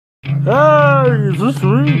Hey, is this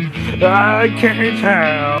me? I can't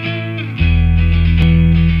tell.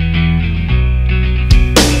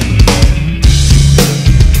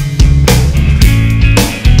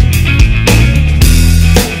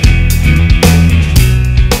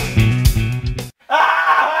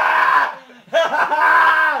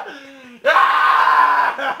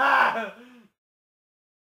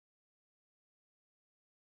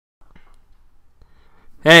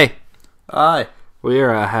 Hey, Hi. we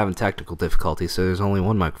are having technical difficulties, so there's only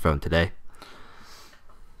one microphone today.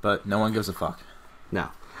 But no one gives a fuck. No.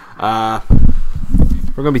 We're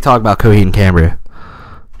going to be talking about Coheed and Cambria.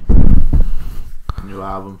 New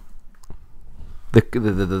album.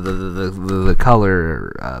 The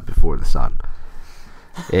color before the sun.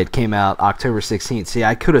 It came out October 16th. See,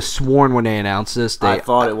 I could have sworn when they announced this, they I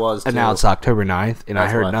thought it was, too. announced October 9th, and I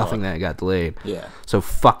That's heard what I nothing thought. that it got delayed. Yeah. So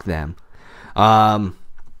fuck them.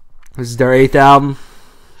 This is their 8th album.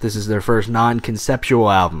 This is their first non-conceptual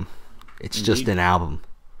album. It's just an album.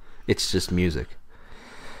 It's just music.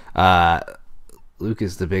 Luke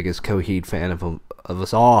is the biggest Coheed fan of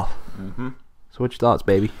us all. Mm-hmm. So what's your thoughts,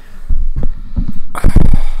 baby?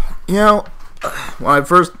 You know, when I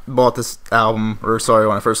first bought this album, when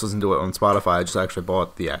I first listened to it on Spotify, I just actually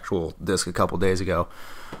bought the actual disc a couple days ago.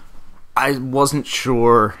 I wasn't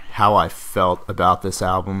sure how I felt about this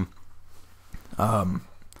album.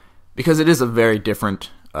 Because it is a very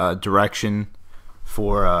different direction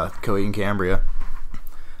for Coheed and Cambria.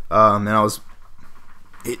 And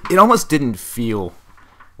it almost didn't feel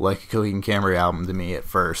like a Coheed and Cambria album to me at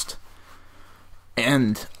first.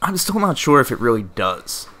 And I'm still not sure if it really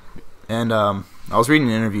does. And I was reading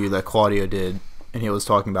an interview that Claudio did, and he was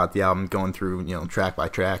talking about the album, going through, track by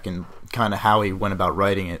track, and kind of how he went about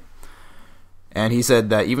writing it. And he said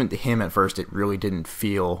that even to him at first, it really didn't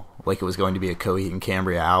feel like it was going to be a Coheed and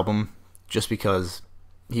Cambria album, just because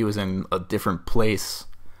he was in a different place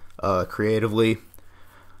creatively.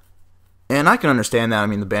 And I can understand that. I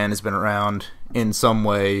mean, the band has been around in some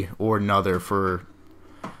way or another for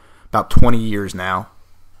about 20 years now.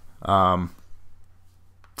 As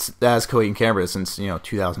Coheed and Cambria since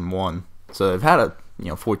 2001, so they've had a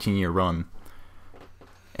 14-year run,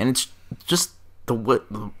 and it's just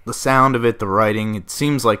the sound of it, the writing. It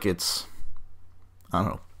seems like it's, I don't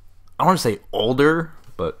know, I want to say older,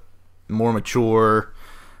 but more mature,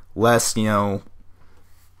 less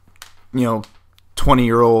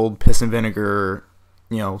 20-year-old piss and vinegar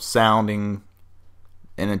sounding,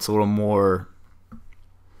 and it's a little more,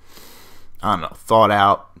 I don't know, thought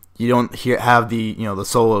out. You don't have the the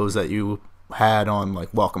solos that you had on like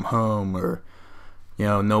Welcome Home or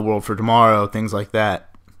No World for Tomorrow, things like that.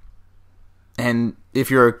 And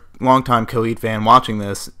if you're a longtime Coheed fan watching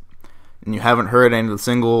this and you haven't heard any of the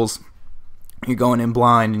singles, you're going in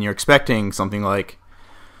blind and you're expecting something like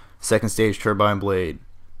Second Stage, Turbine Blade,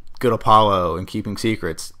 Good Apollo, and Keeping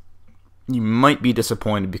Secrets, you might be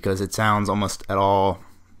disappointed because it sounds almost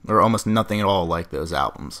nothing at all like those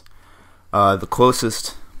albums. The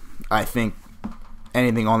closest I think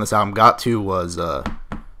anything on this album got to was The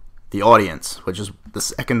Audience, which is the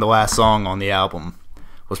second to last song on the album,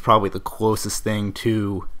 was probably the closest thing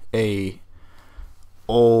to a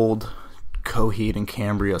old Coheed and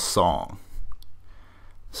Cambria song.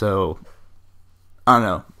 So, I don't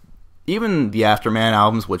know. Even the Afterman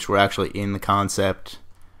albums, which were actually in the concept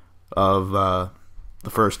of the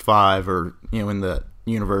first five, or in the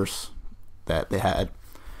universe that they had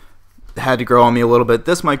to grow on me a little bit.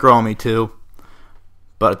 This might grow on me too,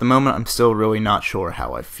 but at the moment I'm still really not sure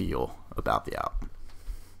how I feel about the album.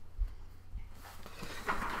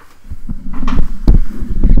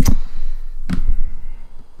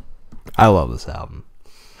 I love this album.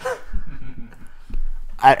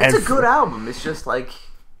 It's a good album. It's just like,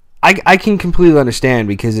 I can completely understand,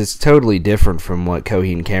 because it's totally different from what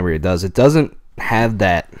Coheed and Cambria does. It doesn't have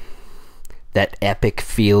that epic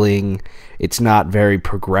feeling. It's not very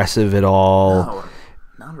progressive at all. no,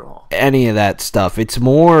 not at all. Any of that stuff. It's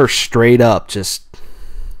more straight up just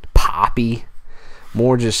poppy,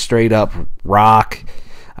 more just straight up rock.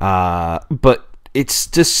 But it's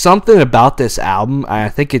just something about this album. I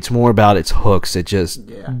think it's more about its hooks that just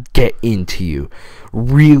get into you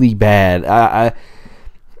really bad.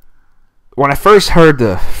 When I first heard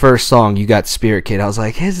the first song, You Got Spirit Kid, I was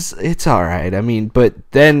like, it's alright. I mean, but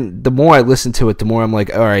then the more I listen to it, the more I'm like,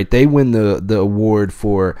 alright, they win the award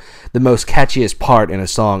for the most catchiest part in a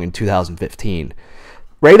song in 2015.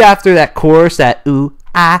 Right after that chorus, that ooh,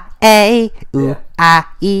 ah, a, ooh,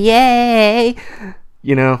 ah, yeah.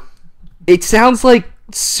 It sounds like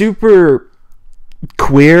super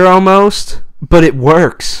queer almost, but it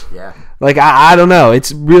works. Yeah. Like, I don't know.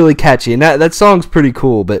 It's really catchy. And that song's pretty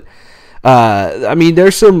cool, but I mean,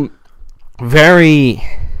 there's some very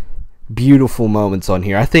beautiful moments on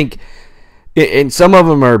here. I think, and some of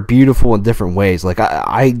them are beautiful in different ways. Like,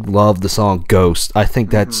 I love the song Ghost. I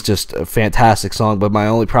think that's just a fantastic song, but my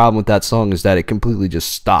only problem with that song is that it completely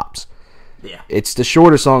just stops. Yeah. It's the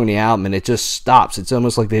shortest song on the album, and it just stops. It's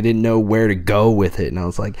almost like they didn't know where to go with it, and I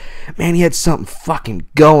was like, man, he had something fucking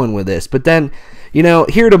going with this. But then,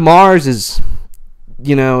 Here to Mars is,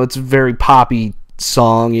 it's a very poppy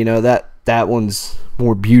song. That one's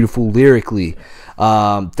more beautiful lyrically.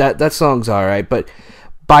 That song's all right, but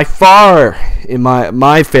by far, in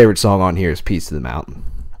my favorite song on here is "Peace to the Mountain."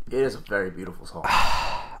 It is a very beautiful song.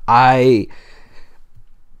 I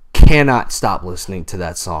cannot stop listening to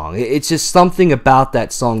that song. It's just something about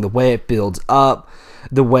that song, the way it builds up,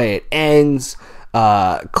 the way it ends.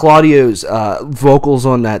 Claudio's vocals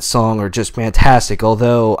on that song are just fantastic,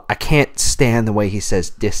 although I can't stand the way he says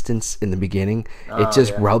distance in the beginning. It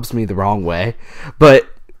just rubs me the wrong way. But,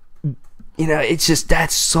 it's just,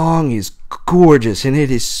 that song is gorgeous, and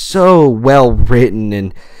it is so well written,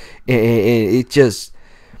 and it just...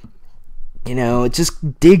 it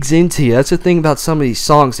just digs into you. That's the thing about some of these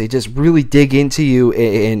songs. They just really dig into you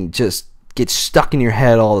and just get stuck in your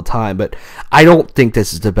head all the time. But I don't think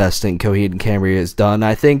this is the best thing Coheed and Cambria has done.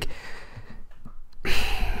 I just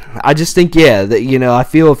think, that, I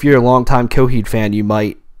feel if you're a longtime Coheed fan, you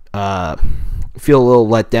might feel a little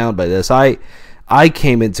let down by this. I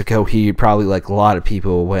came into Coheed probably like a lot of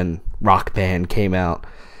people when Rock Band came out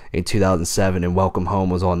in 2007 and Welcome Home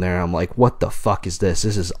was on there. I'm like, what the fuck is this?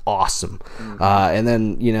 This is awesome. And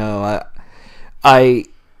then, I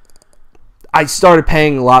started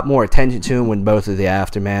paying a lot more attention to him when both of the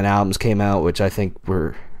Afterman albums came out, which I think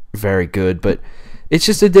were very good, but it's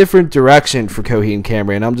just a different direction for Coheed and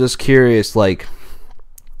Cambria, and I'm just curious, like,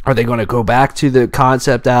 are they going to go back to the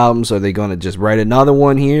concept albums? Are they going to just write another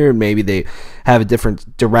one here? Maybe they have a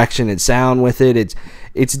different direction and sound with it.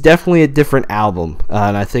 It's definitely a different album,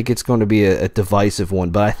 and I think it's going to be a divisive one,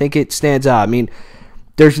 but I think it stands out. I mean,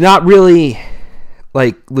 there's not really,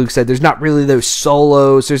 like Luke said, there's not really those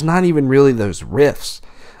solos. There's not even really those riffs.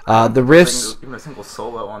 The riffs... Even a single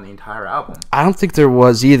solo on the entire album. I don't think there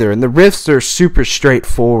was either, and the riffs are super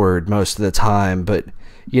straightforward most of the time, but...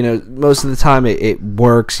 most of the time it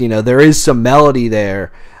works. There is some melody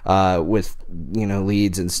there with,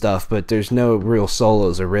 leads and stuff, but there's no real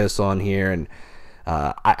solos or riffs on here. And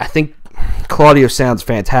I think Claudio sounds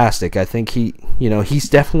fantastic. I think he's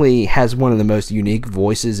definitely has one of the most unique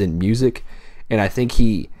voices in music. And I think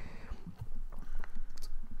he,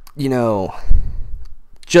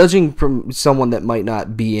 judging from someone that might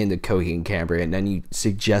not be into Coheed and Cambria, and then you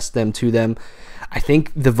suggest them to them, I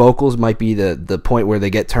think the vocals might be the point where they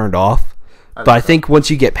get turned off. But I think once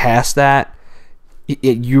you get past that,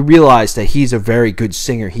 you realize that he's a very good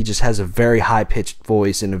singer. He just has a very high-pitched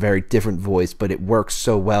voice and a very different voice, but it works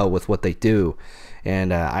so well with what they do.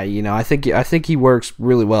 And I think he works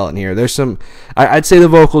really well in here. There's some, I'd say the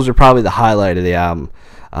vocals are probably the highlight of the album,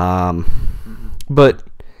 but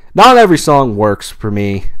not every song works for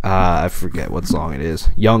me. I forget what song it is.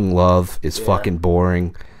 Young Love is fucking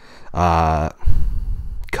boring.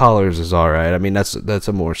 Colors is alright. I mean, that's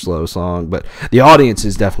a more slow song, but The Audience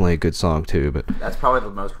is definitely a good song too. But that's probably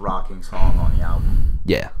the most rocking song on the album.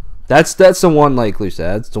 Yeah, that's the one, like Lou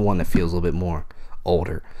said, that's the one that feels a little bit more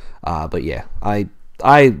older. But yeah, I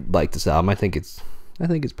like this album. I think it's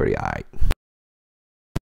pretty alright.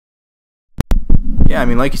 Yeah, I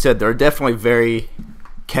mean, like you said, there are definitely very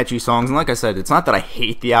catchy songs, and like I said, it's not that I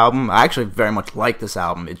hate the album. I actually very much like this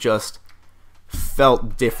album. It just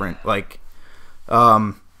felt different. Like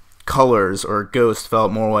Colors or Ghost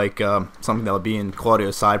felt more like something that would be in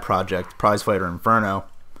Claudio's side project, Prizefighter Inferno,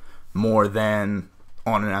 more than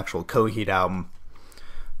on an actual Coheed album.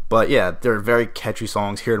 But yeah, they're very catchy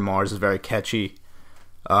songs. Here to Mars is very catchy.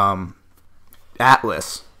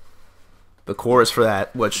 Atlas, the chorus for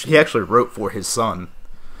that, which he actually wrote for his son.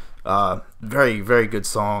 Very, very good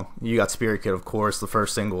song. You Got Spirit Kid, of course. The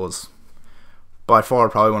first single is by far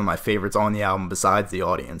probably one of my favorites on the album besides The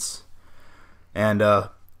Audience. And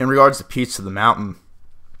in regards to Peace to the Mountain,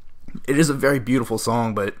 it is a very beautiful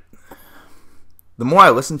song, but the more I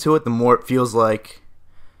listen to it, the more it feels like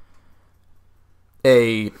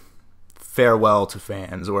a farewell to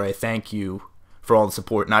fans, or a thank you for all the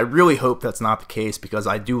support. And I really hope that's not the case, because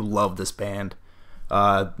I do love this band.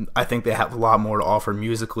 I think they have a lot more to offer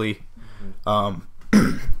musically.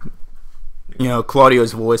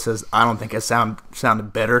 Claudio's voice I don't think has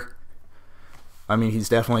sounded better. I mean, he's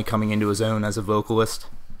definitely coming into his own as a vocalist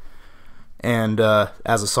and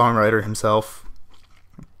as a songwriter himself.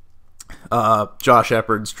 Josh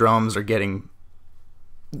Shepard's drums are getting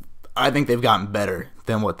I think they've gotten better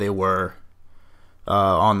than what they were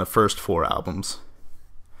on the first 4 albums.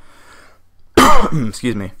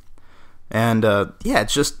 Excuse me. And yeah,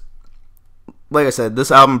 it's just, like I said,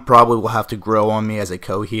 this album probably will have to grow on me as a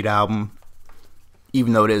Coheed album,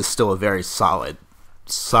 even though it is still a very solid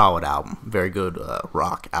album. Very good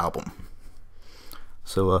rock album.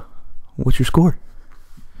 So, what's your score?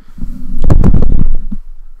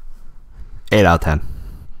 8 out of 10.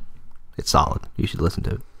 It's solid. You should listen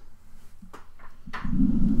to it.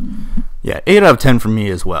 Yeah, 8 out of 10 for me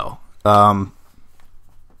as well.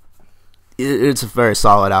 It's a very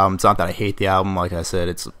solid album. It's not that I hate the album, like I said.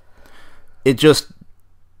 It just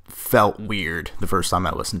felt weird the first time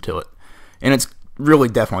I listened to it. And it's really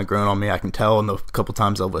definitely grown on me, I can tell, in the couple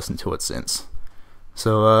times I've listened to it since.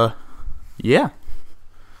 So, yeah.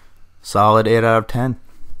 Solid 8 out of 10.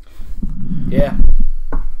 Yeah.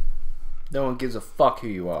 No one gives a fuck who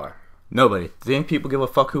you are. Nobody. Do you think people give a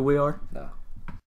fuck who we are? No.